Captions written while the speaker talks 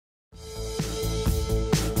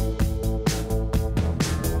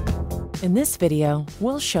In this video,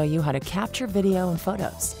 we'll show you how to capture video and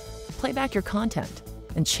photos, play back your content,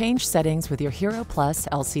 and change settings with your Hero Plus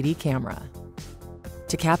LCD camera.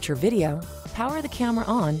 To capture video, power the camera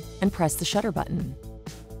on and press the shutter button.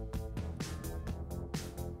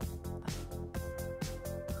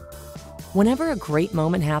 Whenever a great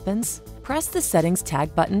moment happens, press the Settings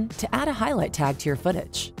tag button to add a highlight tag to your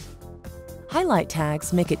footage. Highlight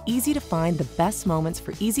tags make it easy to find the best moments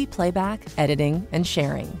for easy playback, editing, and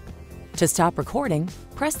sharing. To stop recording,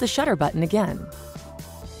 press the shutter button again.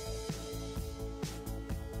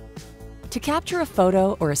 To capture a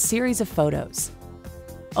photo or a series of photos,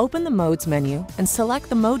 open the Modes menu and select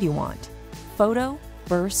the mode you want: photo,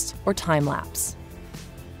 burst, or time-lapse.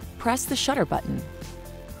 Press the shutter button.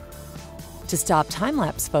 To stop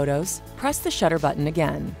time-lapse photos, press the shutter button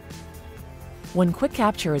again. When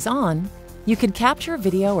QuikCapture is on, you can capture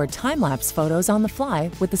video or time-lapse photos on the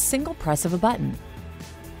fly with a single press of a button.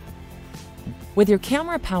 With your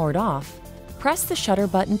camera powered off, press the shutter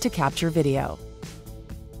button to capture video.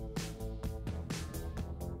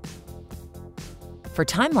 For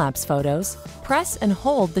time-lapse photos, press and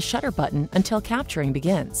hold the shutter button until capturing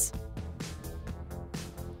begins.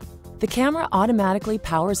 The camera automatically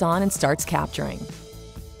powers on and starts capturing.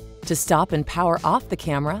 To stop and power off the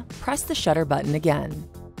camera, press the shutter button again.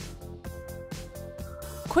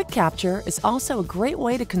 QuikCapture is also a great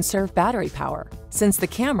way to conserve battery power, since the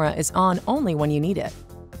camera is on only when you need it.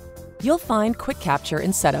 You'll find QuikCapture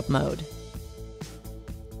in setup mode.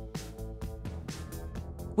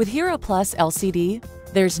 With Hero Plus LCD,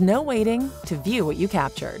 there's no waiting to view what you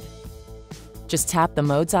captured. Just tap the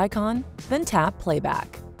Modes icon, then tap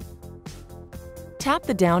Playback. Tap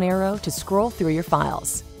the down arrow to scroll through your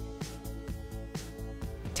files.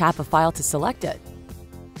 Tap a file to select it.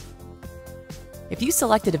 If you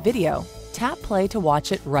selected a video, tap play to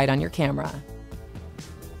watch it right on your camera.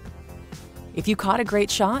 If you caught a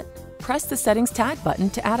great shot, press the Settings tag button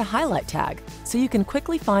to add a highlight tag so you can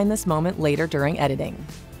quickly find this moment later during editing.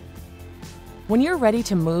 When you're ready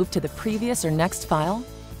to move to the previous or next file,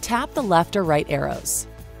 tap the left or right arrows.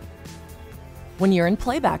 When you're in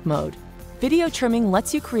playback mode, video trimming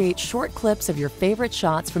lets you create short clips of your favorite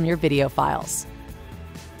shots from your video files.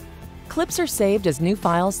 Clips are saved as new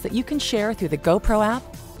files that you can share through the GoPro app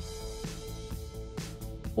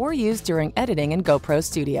or use during editing in GoPro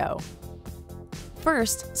Studio.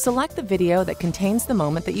 First, select the video that contains the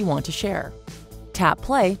moment that you want to share. Tap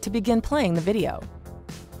play to begin playing the video.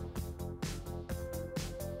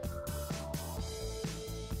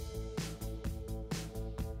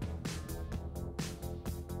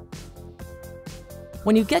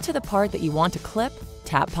 When you get to the part that you want to clip,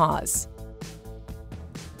 tap pause.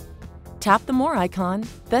 Tap the More icon,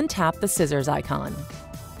 then tap the Scissors icon.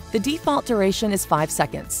 The default duration is 5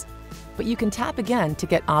 seconds, but you can tap again to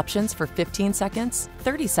get options for 15 seconds,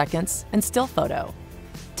 30 seconds, and still photo.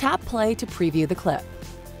 Tap play to preview the clip.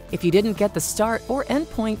 If you didn't get the start or end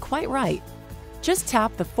point quite right, just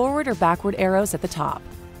tap the forward or backward arrows at the top.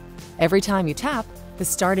 Every time you tap, the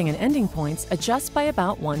starting and ending points adjust by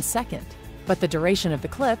about 1 second, but the duration of the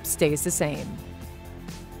clip stays the same.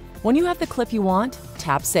 When you have the clip you want,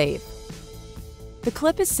 tap Save. The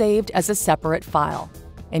clip is saved as a separate file,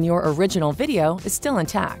 and your original video is still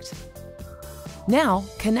intact. Now,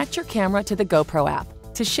 connect your camera to the GoPro app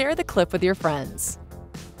to share the clip with your friends.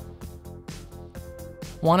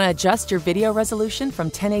 Want to adjust your video resolution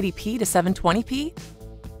from 1080p to 720p?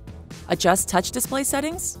 Adjust touch display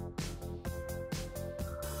settings?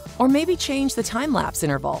 Or maybe change the time-lapse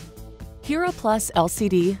interval? Hero Plus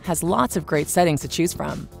LCD has lots of great settings to choose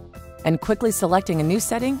from, and quickly selecting a new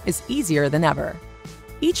setting is easier than ever.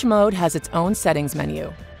 Each mode has its own settings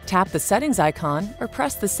menu. Tap the Settings icon or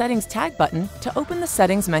press the Settings tag button to open the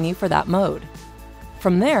settings menu for that mode.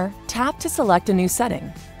 From there, tap to select a new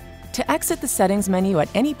setting. To exit the settings menu at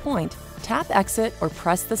any point, tap Exit or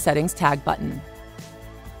press the Settings tag button.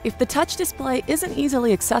 If the touch display isn't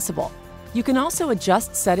easily accessible, you can also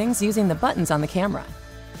adjust settings using the buttons on the camera.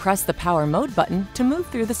 Press the Power Mode button to move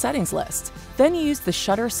through the settings list, then use the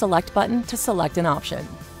Shutter Select button to select an option.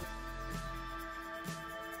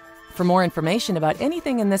 For more information about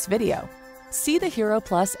anything in this video, see the Hero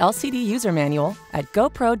Plus LCD user manual at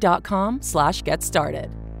gopro.com/getstarted.